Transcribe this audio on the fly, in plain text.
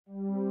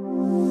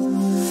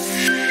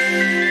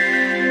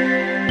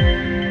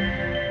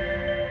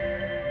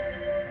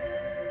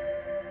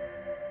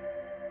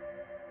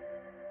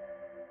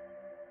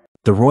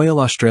The Royal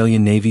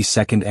Australian Navy's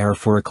second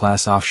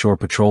Arafura-class offshore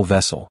patrol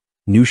vessel,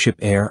 NUSHIP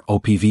Eyre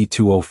OPV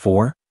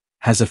 204,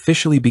 has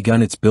officially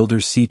begun its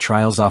builder's sea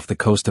trials off the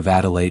coast of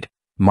Adelaide,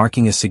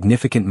 marking a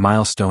significant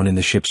milestone in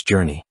the ship's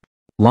journey.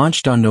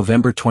 Launched on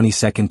November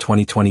 22,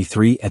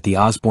 2023 at the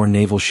Osborne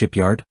Naval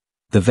Shipyard,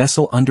 the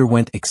vessel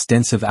underwent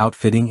extensive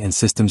outfitting and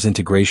systems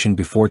integration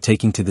before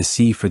taking to the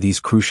sea for these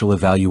crucial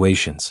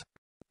evaluations.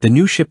 The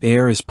NUSHIP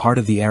Eyre is part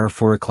of the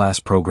Arafura-class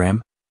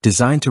program,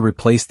 designed to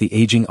replace the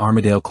aging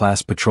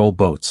Armidale-class patrol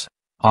boats,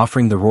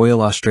 offering the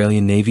Royal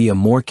Australian Navy a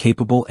more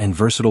capable and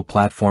versatile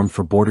platform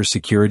for border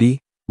security,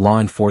 law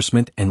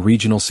enforcement and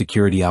regional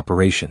security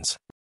operations.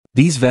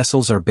 These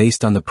vessels are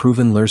based on the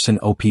proven Lursen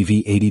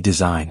OPV 80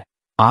 design,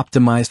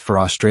 optimized for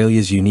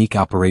Australia's unique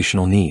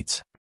operational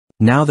needs.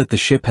 Now that the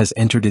ship has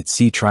entered its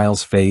sea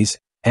trials phase,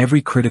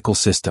 every critical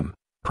system,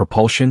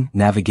 propulsion,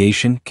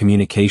 navigation,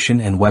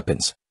 communication and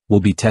weapons,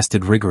 will be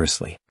tested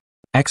rigorously.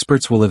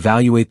 Experts will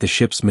evaluate the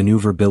ship's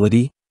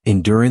maneuverability,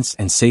 endurance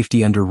and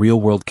safety under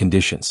real-world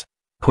conditions,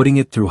 putting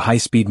it through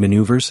high-speed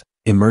maneuvers,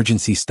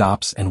 emergency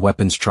stops and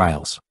weapons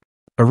trials.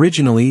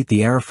 Originally, the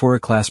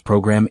Arafura-class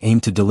program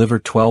aimed to deliver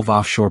 12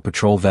 offshore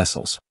patrol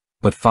vessels,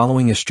 but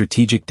following a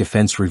strategic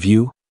defense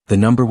review, the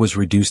number was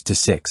reduced to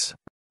 6.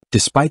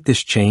 Despite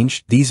this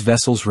change, these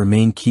vessels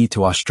remain key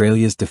to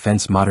Australia's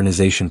defense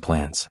modernization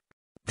plans.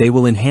 They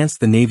will enhance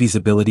the Navy's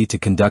ability to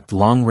conduct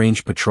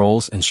long-range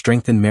patrols and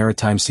strengthen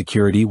maritime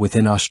security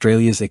within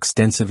Australia's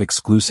extensive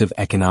exclusive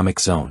economic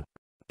zone.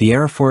 The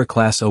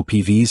Arafura-class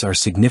OPVs are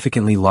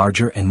significantly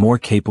larger and more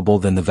capable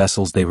than the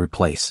vessels they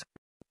replace.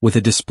 With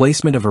a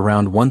displacement of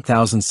around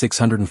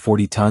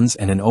 1,640 tons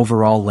and an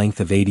overall length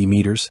of 80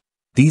 meters,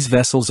 these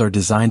vessels are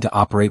designed to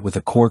operate with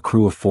a core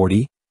crew of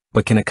 40,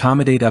 but can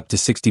accommodate up to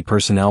 60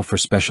 personnel for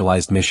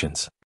specialized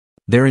missions.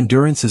 Their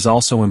endurance is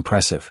also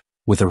impressive,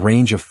 with a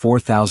range of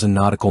 4,000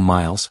 nautical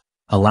miles,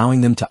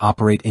 allowing them to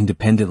operate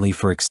independently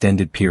for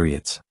extended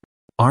periods.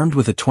 Armed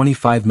with a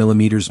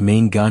 25mm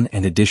main gun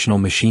and additional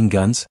machine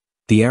guns,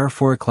 the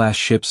Arafura-class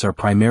ships are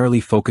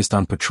primarily focused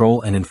on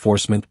patrol and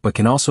enforcement but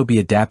can also be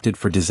adapted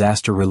for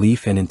disaster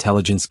relief and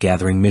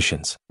intelligence-gathering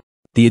missions.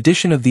 The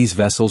addition of these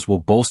vessels will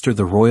bolster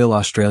the Royal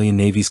Australian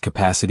Navy's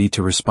capacity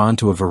to respond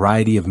to a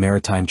variety of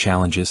maritime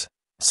challenges,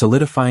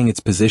 solidifying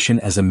its position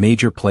as a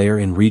major player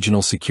in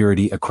regional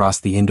security across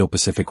the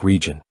Indo-Pacific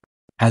region.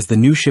 As the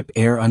NUSHIP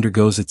Eyre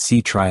undergoes its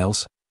sea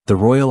trials, the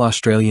Royal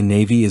Australian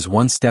Navy is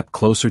one step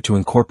closer to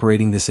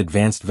incorporating this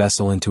advanced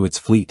vessel into its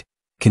fleet,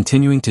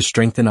 continuing to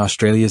strengthen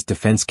Australia's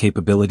defence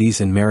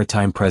capabilities and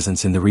maritime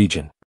presence in the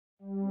region.